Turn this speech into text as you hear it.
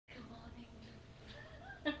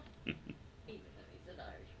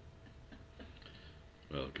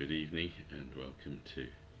Good evening and welcome to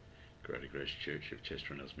Greater Grace Church of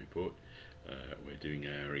Chester and Asmeyport. We're doing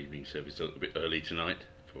our evening service a little bit early tonight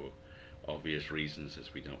for obvious reasons,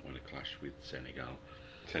 as we don't want to clash with Senegal.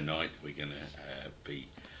 Tonight we're going to be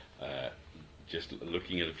just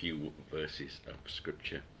looking at a few verses of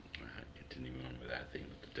Scripture, continuing on with our theme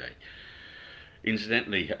of the day.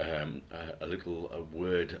 Incidentally, a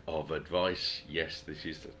word of advice. Yes, this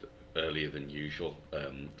is earlier than usual.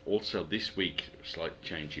 Also this week, slight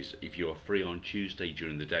changes. If you are free on Tuesday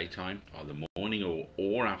during the daytime, either morning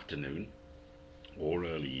or afternoon or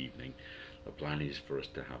early evening, the plan is for us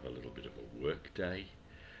to have a little bit of a work day.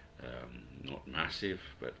 Not massive,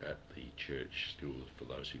 but at the church school for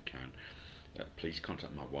those who can. Please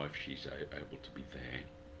contact my wife. She's able to be there.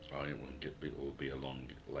 It will be along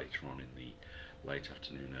later on in the late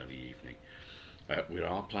afternoon, early evening. We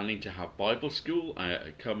are planning to have Bible school.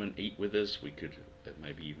 Come and eat with us. We could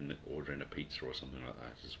maybe even order in a pizza or something like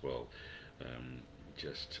that as well,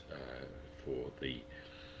 just for the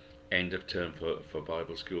end of term for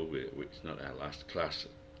Bible school. It's not our last class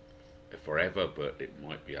forever, but it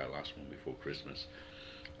might be our last one before Christmas.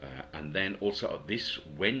 And then also this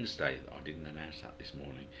Wednesday, I didn't announce that this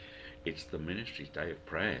morning, it's the ministry's day of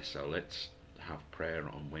prayer, so let's have prayer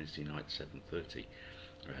on Wednesday night 7:30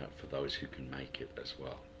 for those who can make it as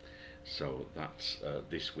well. So that's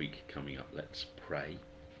this week coming up. Let's pray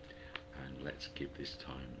and let's give this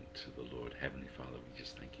time to the Lord. Heavenly Father, we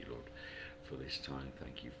just thank you, Lord, for this time.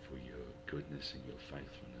 Thank you for your goodness and your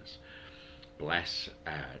faithfulness. Bless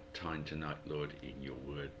our time tonight, Lord, in your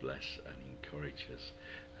word. Bless and encourage us.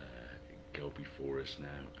 Go before us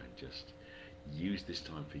now and just use this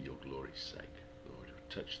time for your glory's sake, Lord.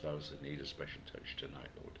 Touch those that need a special touch tonight,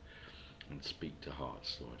 Lord, and speak to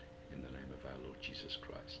hearts, Lord, in the name of our Lord Jesus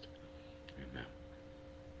Christ. Amen.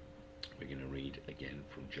 We're going to read again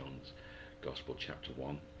from John's Gospel chapter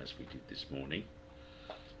 1, as we did this morning,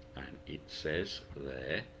 and it says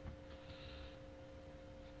there,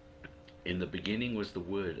 "In the beginning was the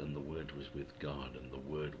Word, and the Word was with God, and the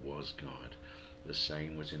Word was God. The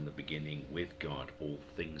same was in the beginning with God. All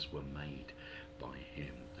things were made by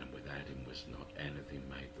him, and without him was not anything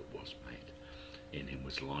made that was made. In him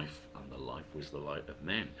was life, and the life was the light of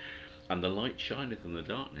men. And the light shineth in the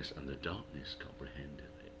darkness, and the darkness comprehended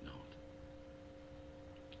it not.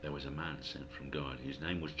 There was a man sent from God, whose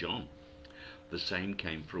name was John. The same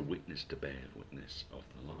came for a witness, to bear witness of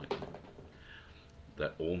the light,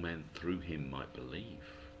 that all men through him might believe.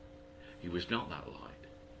 He was not that light,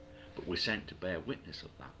 but was sent to bear witness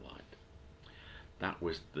of that light. That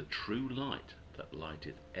was the true light that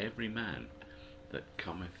lighteth every man that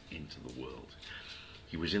cometh into the world.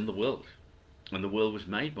 He was in the world, and the world was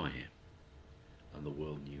made by him, and the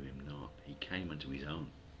world knew him not. He came unto his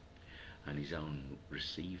own, and his own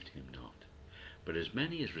received him not. But as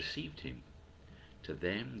many as received him, to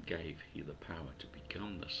them gave he the power to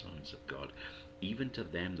become the sons of God, even to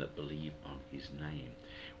them that believe on his name,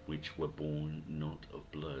 which were born not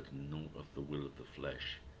of blood, nor of the will of the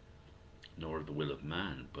flesh, nor of the will of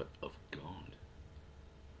man, but of God.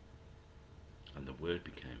 And the Word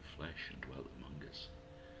became flesh and dwelt among us,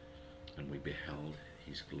 and we beheld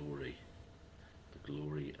his glory, the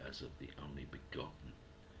glory as of the only begotten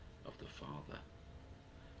of the Father,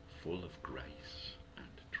 full of grace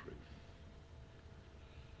and truth."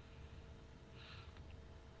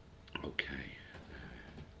 Okay,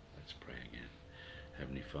 let's pray again.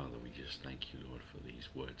 Heavenly Father, we just thank you, Lord, for these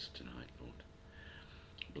words tonight, Lord.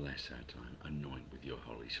 Bless our time. Anoint with your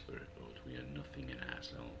Holy Spirit, Lord. We are nothing in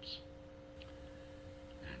ourselves,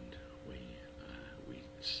 and we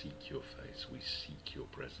seek your face. We seek your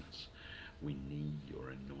presence. We need your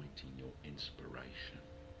anointing, your inspiration,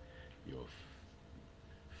 your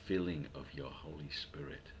filling of your Holy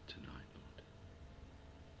Spirit tonight, Lord.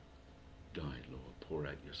 Guide, Lord. Pour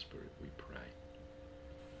out your Spirit, we pray.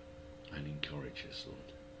 And encourage us,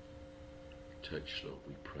 Lord. Touch, Lord,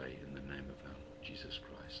 we pray in the name of our Lord Jesus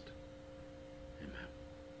Christ. Amen.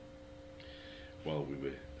 While we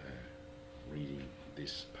were reading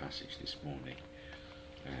this passage this morning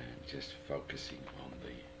and just focusing on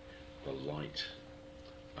the light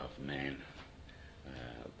of man,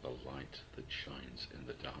 the light that shines in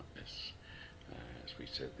the darkness. As we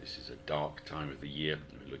said, this is a dark time of the year.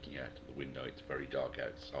 We're looking out the window, it's very dark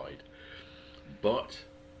outside, but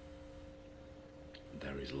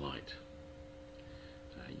there is light.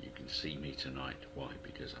 You can see me tonight. Why?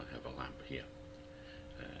 Because I have a lamp here,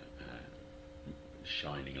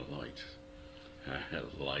 shining a light.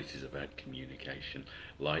 Light is about communication.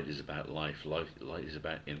 Light is about life. Light is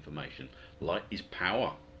about information. Light is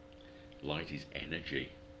power. Light is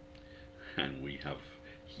energy. And we have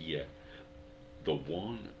here the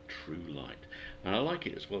one true light. And I like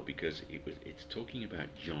it as well because it's talking about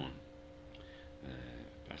John.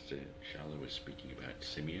 Pastor Shallow was speaking about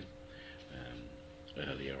Simeon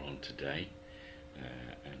earlier on today,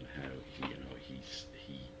 and how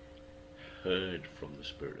he heard from the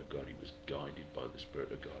Spirit of God. He was guided by the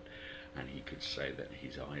Spirit of God, and he could say that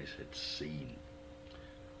his eyes had seen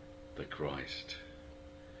the Christ,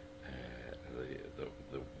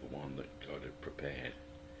 the one that God had prepared.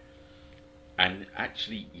 And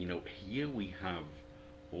actually, here we have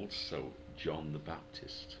also John the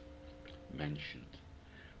Baptist mentioned.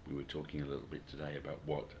 We were talking a little bit today about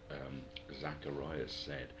what Zacharias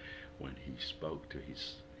said when he spoke to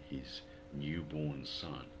his newborn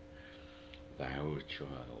son. Thou,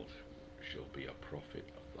 child, shall be a prophet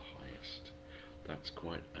of the highest. That's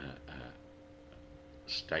quite a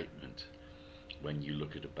statement when you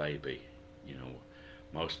look at a baby.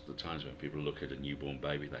 Most of the times when people look at a newborn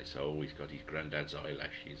baby, they say, oh, he's got his granddad's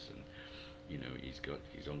eyelashes, and he's got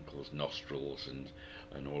his uncle's nostrils,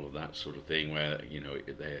 and all of that sort of thing, where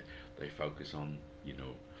they focus on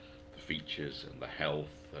the features and the health,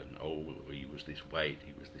 and oh, he was this weight,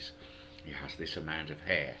 he has this amount of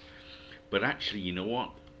hair. But actually, you know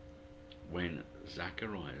what? When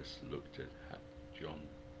Zacharias looked at John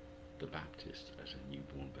the Baptist as a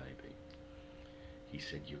newborn baby, he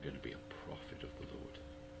said, you're going to be a prophet of the Lord,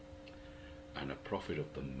 and a prophet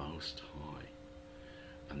of the Most High.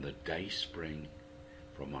 And the day spring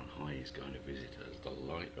from on high is going to visit us. The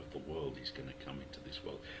light of the world is going to come into this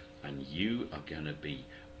world, and you are going to be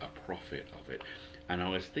a prophet of it. And I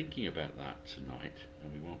was thinking about that tonight,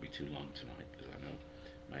 and we won't be too long tonight, because I know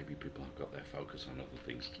maybe people have got their focus on other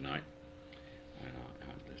things tonight, and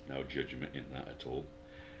there's no judgment in that at all.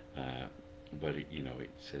 But it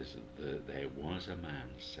says that there was a man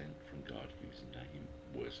sent from God whose name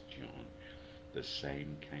was John. The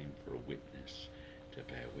same came for a witness, to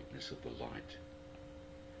bear witness of the light,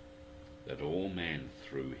 that all men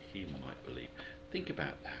through him might believe. Think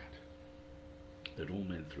about that. That all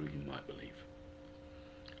men through him might believe.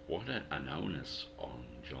 What an onus on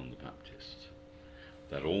John the Baptist.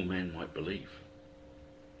 That all men might believe.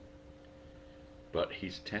 But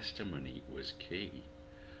his testimony was key.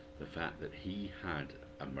 The fact that he had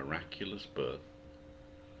a miraculous birth.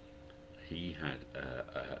 He had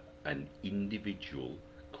an individual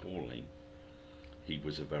calling. He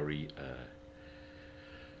was a very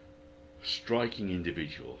striking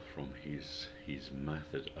individual from his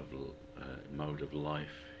mode of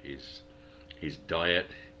life, his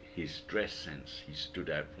diet, his dress sense. He stood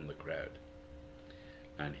out from the crowd,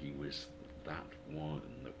 and he was that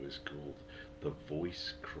one that was called the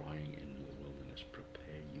voice crying in the wilderness,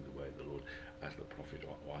 prepare ye the way of the Lord, as the prophet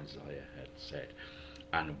Isaiah had said.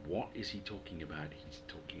 And what is he talking about? He's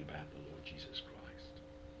talking about the Lord Jesus Christ,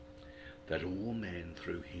 that all men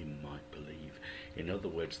through him might believe. In other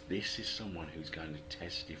words, this is someone who's going to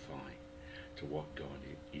testify to what God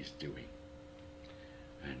is doing.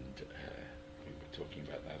 And we were talking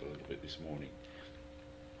about that a little bit this morning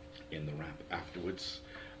in the wrap afterwards,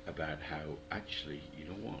 about how actually, you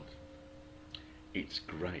know what? It's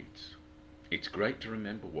great. It's great to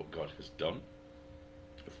remember what God has done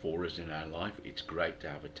for us in our life. It's great to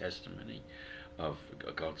have a testimony of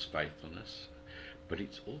God's faithfulness. But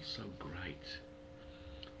it's also great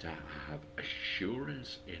to have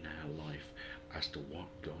assurance in our life as to what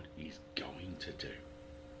God is going to do.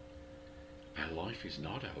 Our life is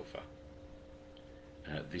not over.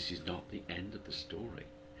 This is not the end of the story.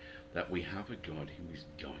 That we have a God who is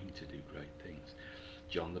going to do great things.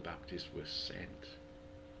 John the Baptist was sent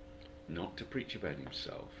not to preach about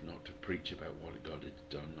himself, not to preach about what God had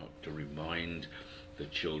done, not to remind the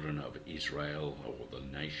children of Israel or the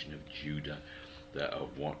nation of Judah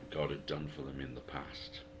of what God had done for them in the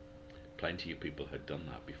past. Plenty of people had done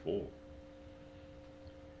that before.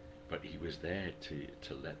 But he was there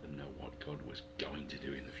to let them know what God was going to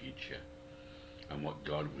do in the future, and what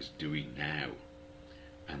God was doing now,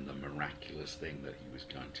 and the miraculous thing that he was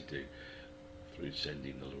going to do through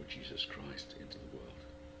sending the Lord Jesus Christ into the world.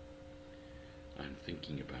 And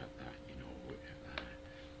thinking about that,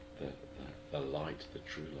 the light, the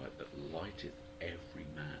true light that lighteth every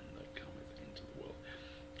man that cometh into the world.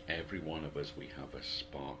 Every one of us, we have a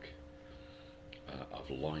spark of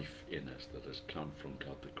life in us that has come from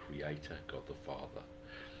God the Creator, God the Father.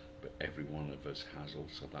 But every one of us has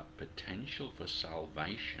also that potential for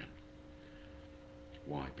salvation.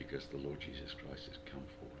 Why? Because the Lord Jesus Christ has come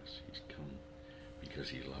for us. He's come because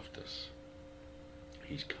he loved us.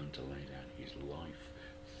 He's come to lay down his life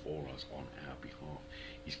for us on our behalf.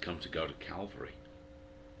 He's come to go to Calvary.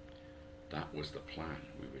 That was the plan.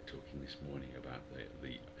 We were talking this morning about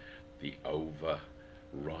the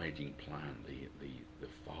overriding plan, the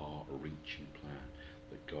far-reaching plan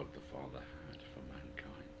that God the Father had for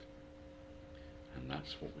mankind. And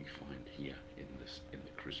that's what we find here in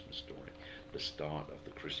the Christmas story, the start of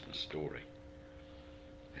the Christmas story.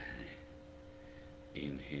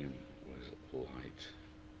 In him was light.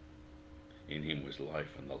 In him was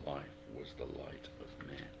life, and the life was the light of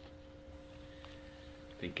men.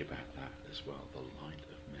 Think about that as well, the light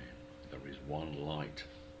of men. There is one light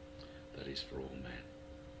that is for all men.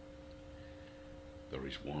 There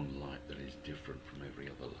is one light that is different from every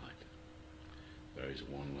other light. There is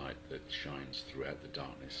one light that shines throughout the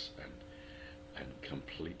darkness and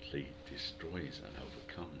completely destroys and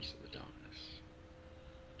overcomes the darkness.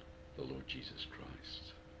 The Lord Jesus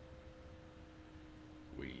Christ.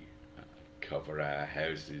 We cover our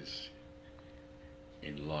houses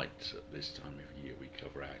in lights at this time of year. We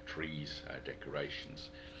cover our trees, our decorations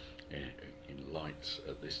in lights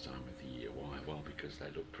at this time of the year. Why? Well, because they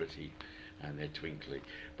look pretty and they're twinkly.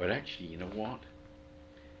 But actually, you know what?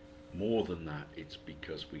 More than that, it's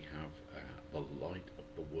because we have the light of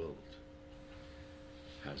the world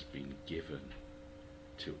has been given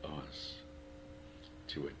to us,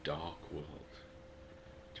 to a dark world,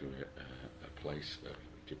 to a place of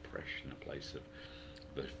depression, a place of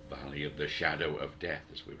the valley of the shadow of death,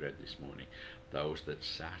 as we read this morning. Those that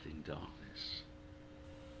sat in darkness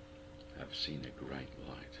have seen a great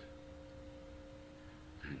light,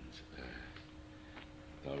 and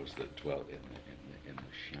those that dwell in the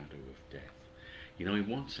shadow of death. You know, in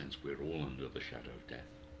one sense, we're all under the shadow of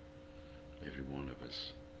death. Every one of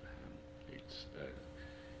us.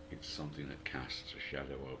 It's something that casts a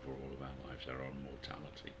shadow over all of our lives, our own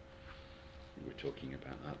mortality. We were talking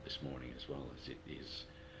about that this morning as well, as it is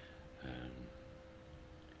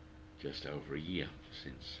just over a year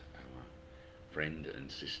since our friend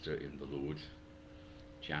and sister in the Lord,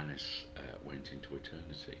 Janice, went into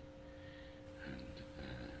eternity. And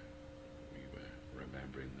we were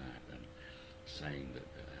remembering that and saying that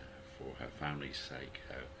for her family's sake,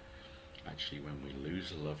 how actually when we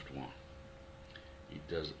lose a loved one, it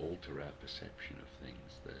does alter our perception of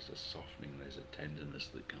things. There's a softening, there's a tenderness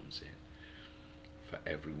that comes in for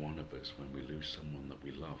every one of us when we lose someone that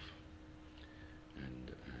we love.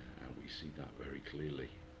 And we see that very clearly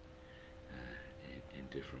in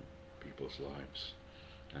different people's lives.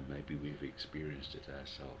 And maybe we've experienced it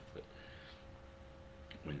ourselves, that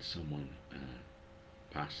when someone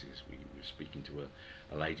passes, we were speaking to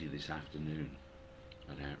a lady this afternoon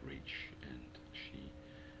at Outreach, and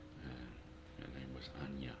her name was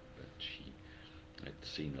Anya, but she had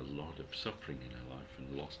seen a lot of suffering in her life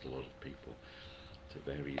and lost a lot of people to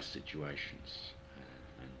various situations,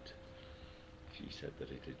 and she said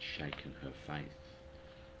that it had shaken her faith,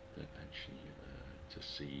 that actually to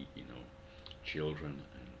see, you know, children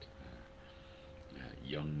and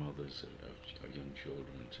young mothers of young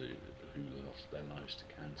children who lost their lives to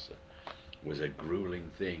cancer was a grueling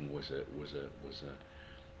thing, was a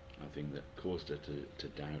thing that caused her to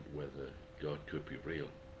doubt whether God could be real.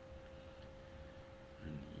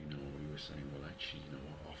 And you know, we were saying, well, actually, you know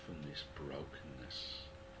what, often this brokenness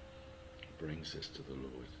brings us to the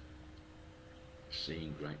Lord.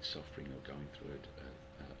 Seeing great suffering or going through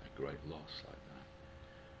a great loss like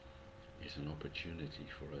that is an opportunity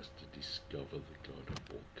for us to discover the God of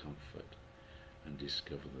all comfort and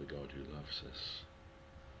discover the God who loves us.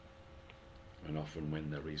 And often when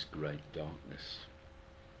there is great darkness,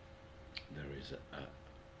 there is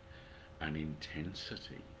an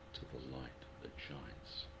intensity to the light that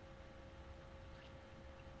shines.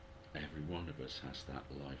 Every one of us has that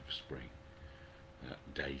life spring,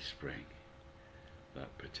 that day spring,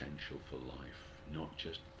 that potential for life, not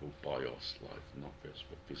just for bios life, not just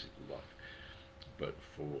for physical life, but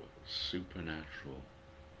for supernatural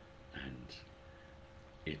and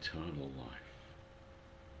eternal life.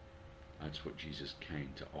 That's what Jesus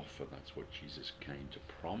came to offer. That's what Jesus came to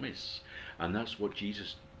promise. And that's what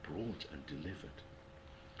Jesus brought and delivered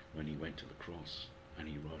when he went to the cross and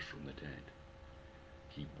he rose from the dead.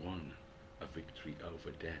 He won a victory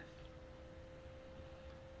over death,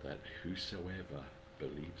 that whosoever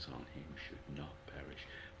believes on him should not perish,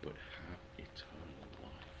 but have eternal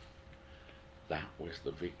life. That was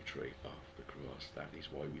the victory of the cross. That is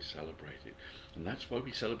why we celebrate it. And that's why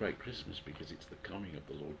we celebrate Christmas, because it's the coming of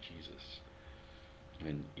the Lord Jesus.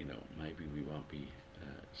 And, you know, maybe we won't be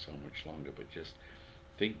so much longer, but just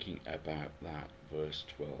thinking about that, verse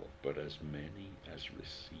 12, but as many as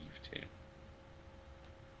received him,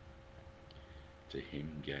 to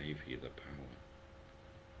him gave he the power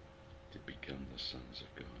to become the sons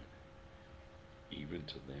of God, even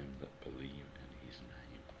to them that believe in his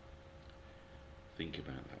name. think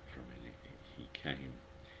about that for a minute. He came,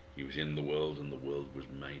 he was in the world, and the world was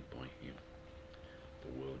made by him.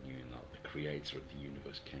 The world knew not. The creator of the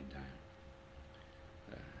universe came down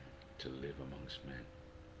to live amongst men,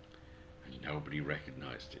 and nobody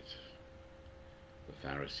recognized it. The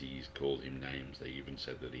Pharisees called him names. They even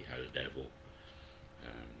said that he had a devil.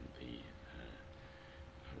 The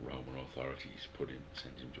Roman authorities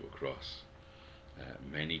sent him to a cross.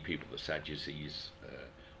 Many people, the Sadducees,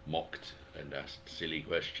 mocked and asked silly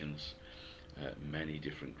questions. Many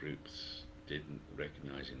different groups didn't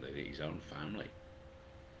recognize him. That his own family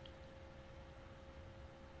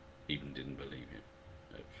even didn't believe him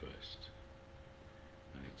at first.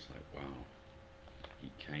 And it's like, wow,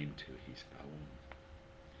 he came to his own,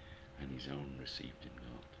 and his own received him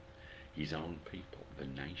not. His own people, the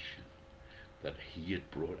nation that he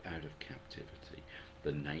had brought out of captivity,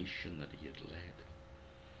 the nation that he had led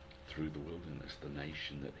through the wilderness, the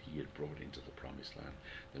nation that he had brought into the promised land,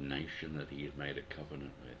 the nation that he had made a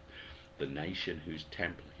covenant with, the nation whose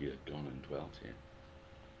temple he had gone and dwelt in,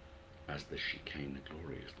 as the Shekinah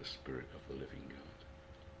glory, as the Spirit of the living God.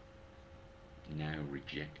 Now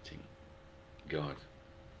rejecting God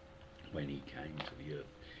when he came to the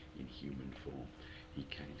earth in human form. He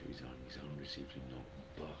came to his own received him not,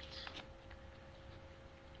 but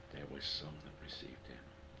there were some that received him,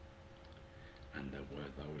 and there were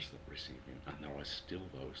those that received him, and there are still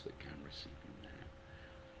those that can receive him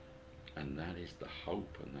now. And that is the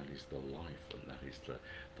hope, and that is the life, and that is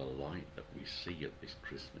the light that we see at this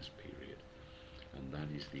Christmas period, and that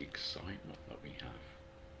is the excitement that we have.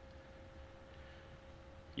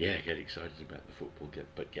 Yeah, get excited about the football,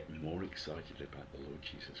 but get more excited about the Lord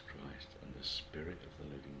Jesus Christ and the Spirit of the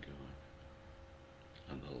living God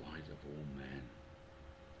and the light of all men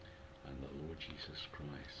and the Lord Jesus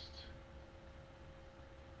Christ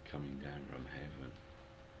coming down from heaven,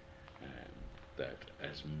 that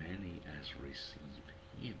as many as receive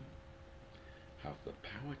him have the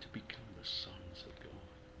power to become the sons of God.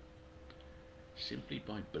 Simply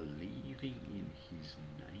by believing in his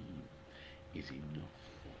name is enough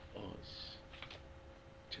for us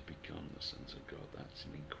to become the sons of God. That's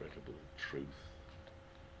an incredible truth,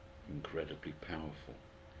 incredibly powerful,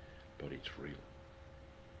 but it's real.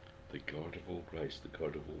 The God of all grace, the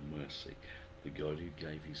God of all mercy, the God who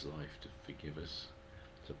gave his life to forgive us,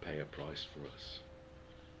 to pay a price for us,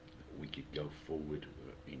 that we could go forward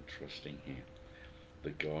in trusting him,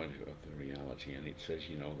 the God of the reality. And it says,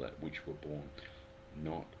 you know, that which were born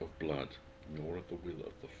not of blood, nor of the will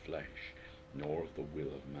of the flesh, nor of the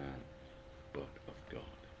will of man, but of God.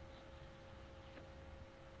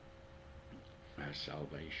 Our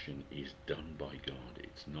salvation is done by God.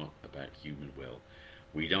 It's not about human will.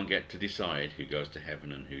 We don't get to decide who goes to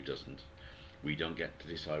heaven and who doesn't. We don't get to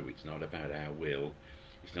decide. It's not about our will.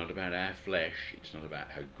 It's not about our flesh. It's not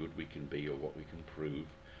about how good we can be or what we can prove.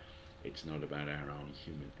 It's not about our own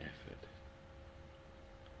human effort.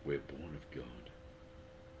 We're born of God.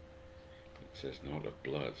 It says not of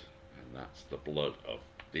blood, and that's the blood of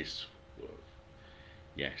this world.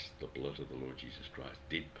 Yes, the blood of the Lord Jesus Christ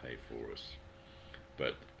did pay for us,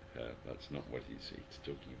 but that's not what it's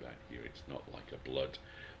talking about here. It's not like a blood.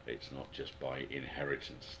 It's not just by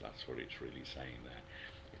inheritance. That's what it's really saying there.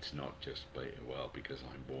 It's not just by, well, because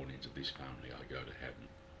I'm born into this family, I go to heaven.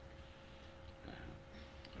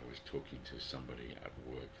 I was talking to somebody at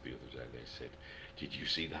work the other day. They said, did you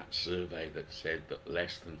see that survey that said that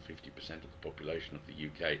less than 50% of the population of the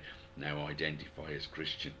UK now identify as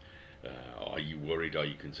Christian? Are you worried? Are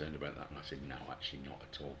you concerned about that? And I said, no, actually not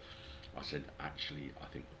at all. I said, actually, I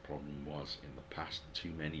think the problem was in the past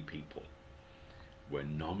too many people were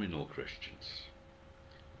nominal Christians.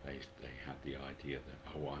 They had the idea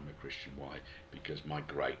that, oh, I'm a Christian. Why? Because my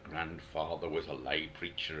great-grandfather was a lay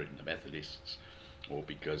preacher in the Methodists, or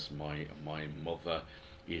because my mother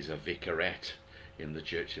is a vicarette in the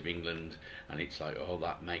Church of England, and it's like, oh,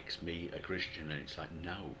 that makes me a Christian. And it's like,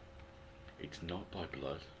 no, it's not by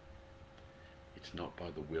blood. It's not by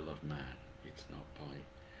the will of man. It's not by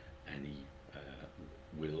any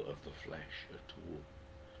will of the flesh at all.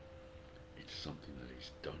 It's something that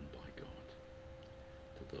is done by God.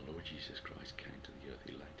 That the Lord Jesus Christ came to the earth.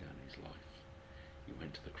 He laid down his life. He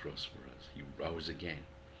went to the cross for us. He rose again,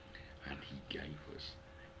 and he gave us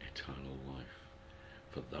eternal life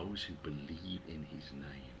for those who believe in his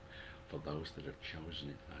name, for those that have chosen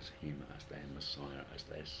it as him, as their Messiah, as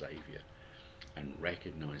their Saviour, and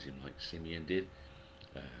recognize him like Simeon did,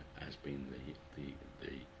 as being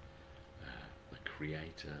the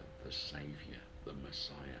Creator, the Saviour, the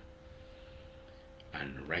Messiah,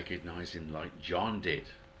 and recognize him like John did,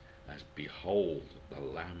 as behold the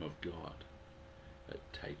Lamb of God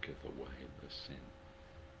that taketh away the sin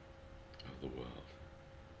of the world.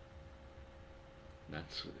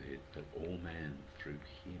 That's it, that all men through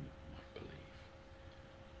him might believe.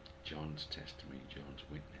 John's testimony, John's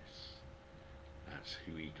witness. That's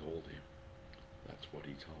who he called him. That's what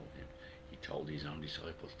he told him. He told his own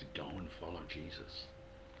disciples to go and follow Jesus.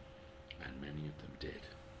 And many of them did.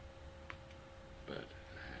 But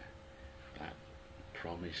that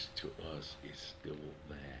promise to us is still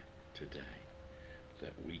there today.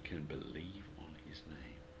 That we can believe on his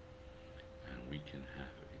name. And we can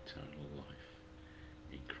have eternal life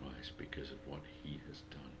in Christ because of what he has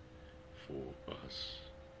done for us.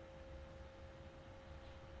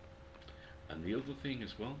 And the other thing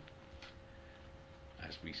as well,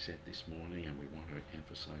 as we said this morning, and we want to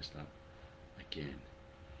emphasize that again,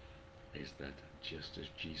 is that just as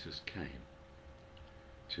Jesus came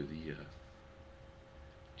to the earth,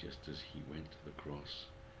 just as he went to the cross,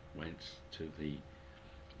 went to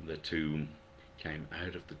the tomb, came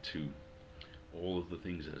out of the tomb, all of the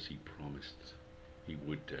things as he promised he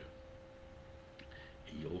would do,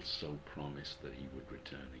 he also promised that he would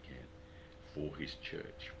return again for his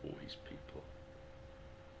church, for his people.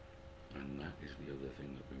 And that is the other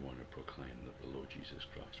thing that we want to proclaim, that the Lord Jesus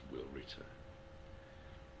Christ will return.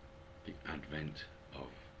 The advent of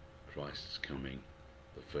Christ's coming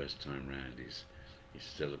the first time round is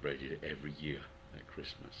celebrated every year at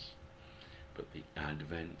Christmas. But the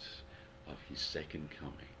advent of his second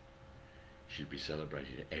coming should be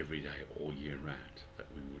celebrated every day, all year round, that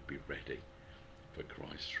we would be ready for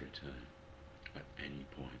Christ's return at any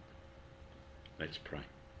point. Let's pray.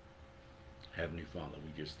 Heavenly Father,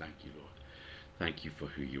 we just thank you, Lord. Thank you for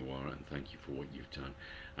who you are, and thank you for what you've done.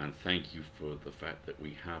 And thank you for the fact that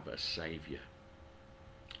we have a Saviour,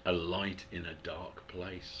 a light in a dark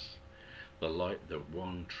place, the light, the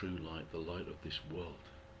one true light, the light of this world,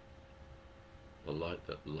 the light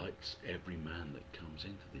that lights every man that comes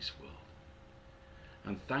into this world.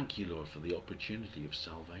 And thank you, Lord, for the opportunity of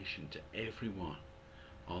salvation to everyone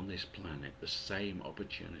on this planet, the same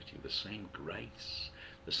opportunity, the same grace,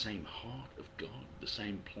 the same heart of God, the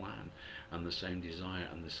same plan and the same desire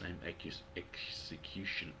and the same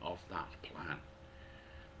execution of that plan.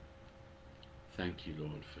 Thank you,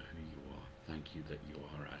 Lord, for who you are. Thank you that you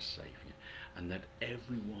are our Saviour, and that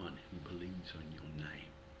everyone who believes on your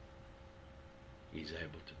name is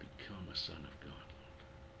able to become a son of God, Lord.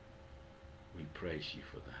 We praise you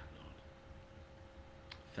for that, Lord.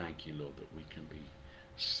 Thank you, Lord, that we can be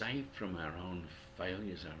saved from our own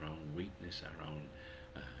failures, our own weakness, our own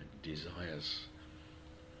desires,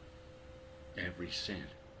 every sin,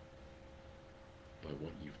 by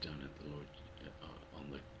what you've done at the Lord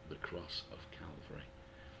on the cross of Calvary.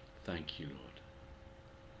 Thank you, Lord.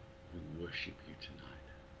 We worship you tonight.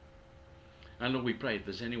 And Lord, we pray if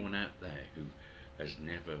there's anyone out there who has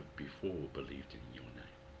never before believed in your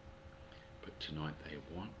name, but tonight they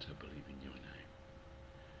want to believe in your name,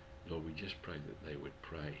 Lord, we just pray that they would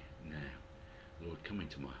pray now. Lord, come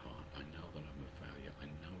into my heart. I know that I'm a failure. I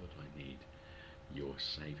know that I need your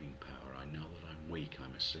saving power. I know that I'm weak.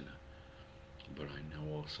 I'm a sinner. But I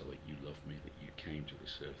know also that you love me, that you came to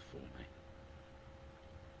this earth for me,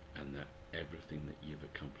 and that everything that you've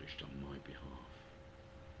accomplished on my behalf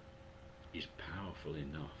is powerful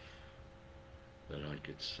enough that I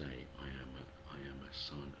could say I am a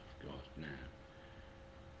son of God now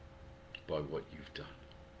by what you've done.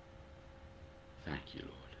 Thank you,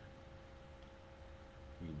 Lord.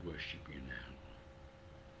 We worship you now,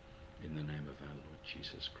 Lord, in the name of our Lord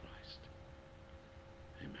Jesus Christ.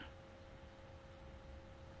 Amen.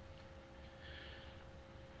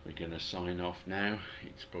 We're going to sign off now.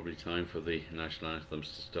 It's probably time for the national anthems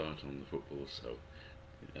to start on the football, so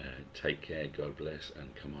take care, God bless,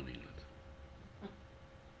 and come on England.